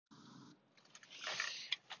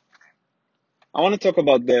I want to talk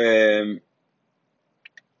about the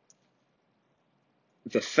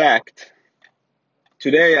fact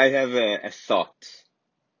today I have a thought,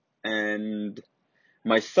 and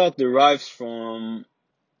my thought derives from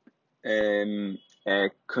a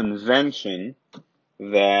convention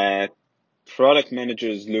that product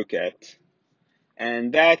managers look at,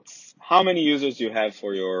 and that's how many users you have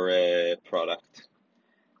for your product.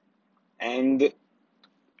 And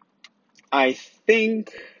I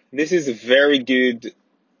think this is a very good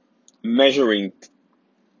measuring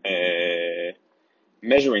uh,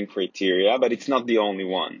 measuring criteria, but it's not the only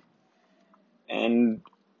one. And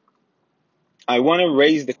I want to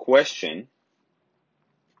raise the question,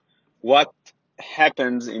 what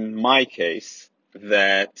happens in my case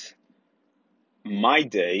that my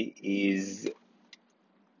day is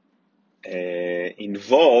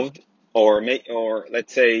involved, or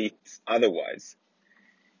let's say it's otherwise.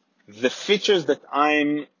 The features that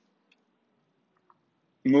I'm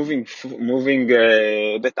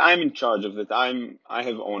that I'm in charge of, that I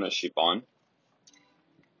have ownership on,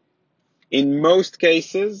 in most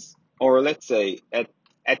cases, or let's say at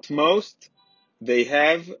most, they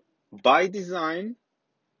have by design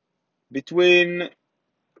between,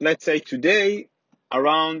 let's say today,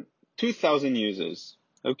 around 2,000 users.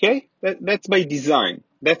 Okay? That's by design.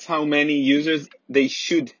 That's how many users they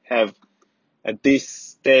should have at this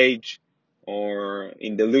stage, or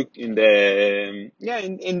in the look, in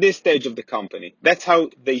this stage of the company. That's how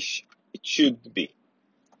it should be.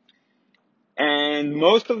 And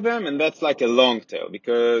most of them, and that's like a long tail,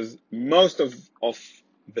 because most of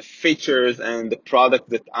the features and the product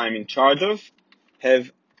that I'm in charge of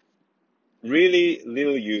have really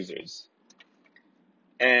little users.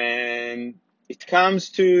 And it comes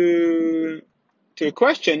to a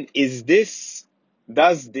question: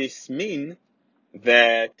 does this mean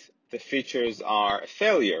that the features are a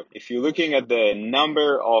failure? If you're looking at the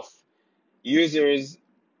number of users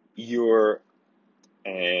you're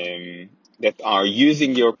that are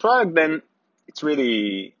using your product, then it's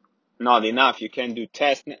really not enough. You can do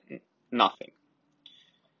tests, nothing.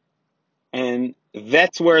 And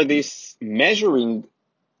that's where this measuring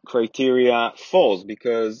criteria falls,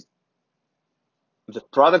 because the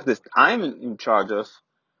product that I'm in charge of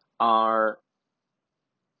are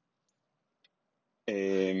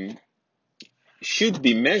um, should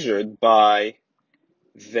be measured by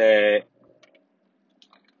the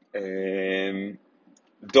um,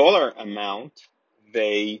 dollar amount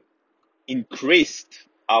they increased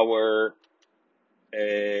our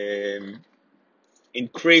um,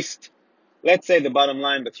 increased, let's say, the bottom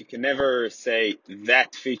line, but you can never say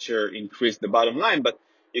that feature increased the bottom line, but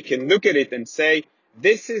you can look at it and say,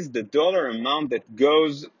 this is the dollar amount that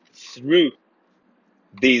goes through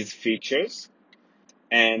these features,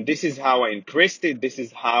 and this is how I increased it. This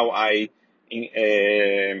is how I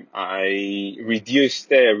reduced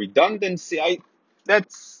the redundancy.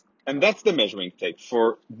 That's the measuring tape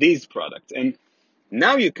for these products. And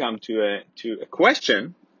now you come to a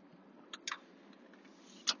question,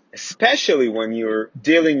 especially when you're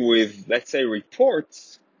dealing with, let's say,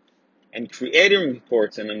 reports, and creating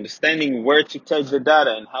reports and understanding where to take the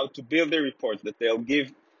data and how to build the reports that they'll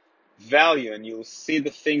give value, and you'll see the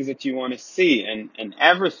things that you want to see, and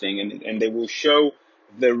everything, and they will show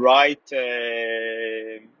the right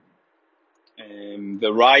the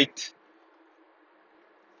right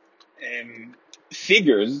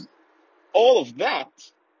figures, all of that.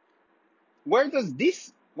 Where does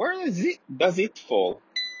it fall?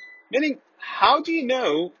 Meaning, how do you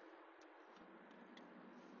know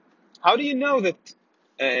that,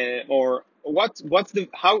 or what's the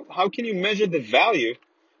how can you measure the value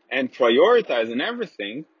and prioritize and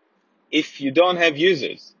everything if you don't have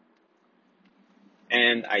users?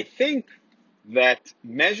 And I think that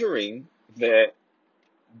measuring the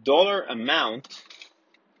dollar amount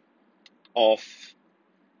of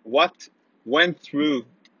what went through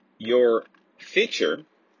your feature,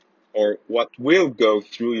 or what will go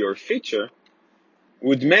through your feature,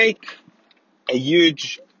 would make a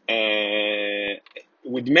huge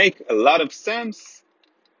would make a lot of sense.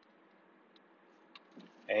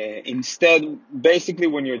 Instead, basically,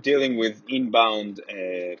 when you're dealing with inbound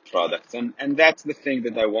products, and that's the thing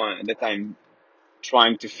that I'm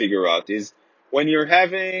trying to figure out, is when you're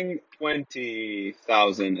having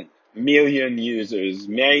 20,000 million users,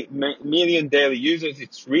 million daily users,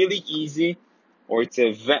 it's really easy, or it's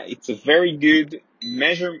a very good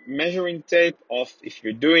measuring tape of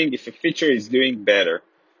if a feature is doing better.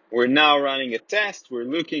 We're now running a test. We're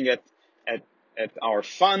looking at our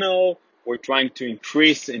funnel. We're trying to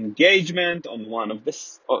increase engagement on one of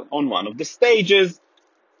the stages,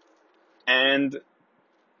 and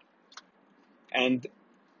and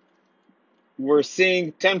we're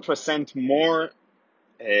seeing 10% more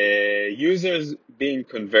users being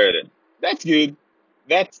converted. That's good.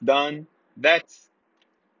 That's done. That's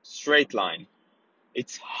straight line.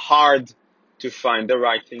 It's hard to find the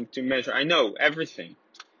right thing to measure. I know everything.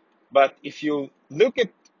 But if you look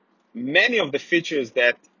at many of the features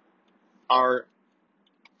that are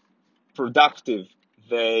productive,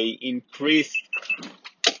 they increase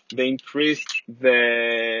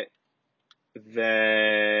the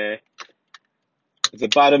the the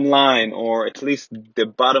bottom line, or at least the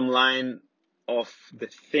bottom line of the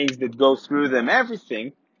things that go through them,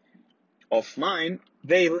 everything of mine,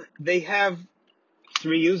 they have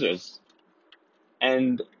 3 users,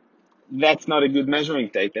 and that's not a good measuring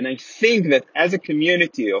tape. And I think that as a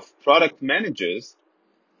community of product managers,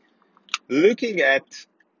 looking at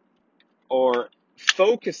or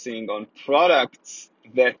focusing on products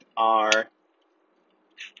that are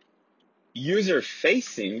user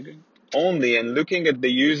facing only, and looking at the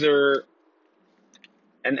user,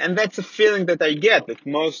 and that's a feeling that I get, that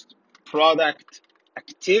most product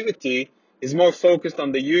activity is more focused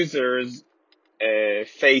on the users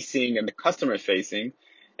facing and the customer facing.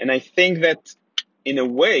 And I think that in a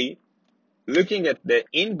way, looking at the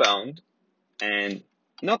inbound and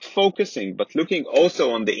not focusing, but looking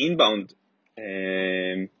also on the inbound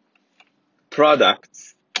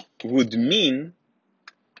products would mean,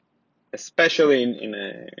 especially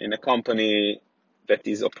in a company that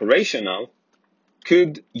is operational,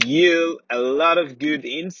 could yield a lot of good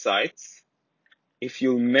insights if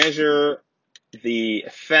you measure the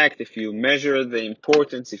effect, if you measure the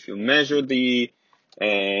importance, if you measure the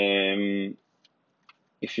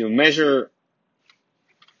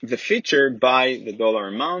feature by the dollar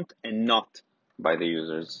amount and not by the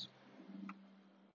users.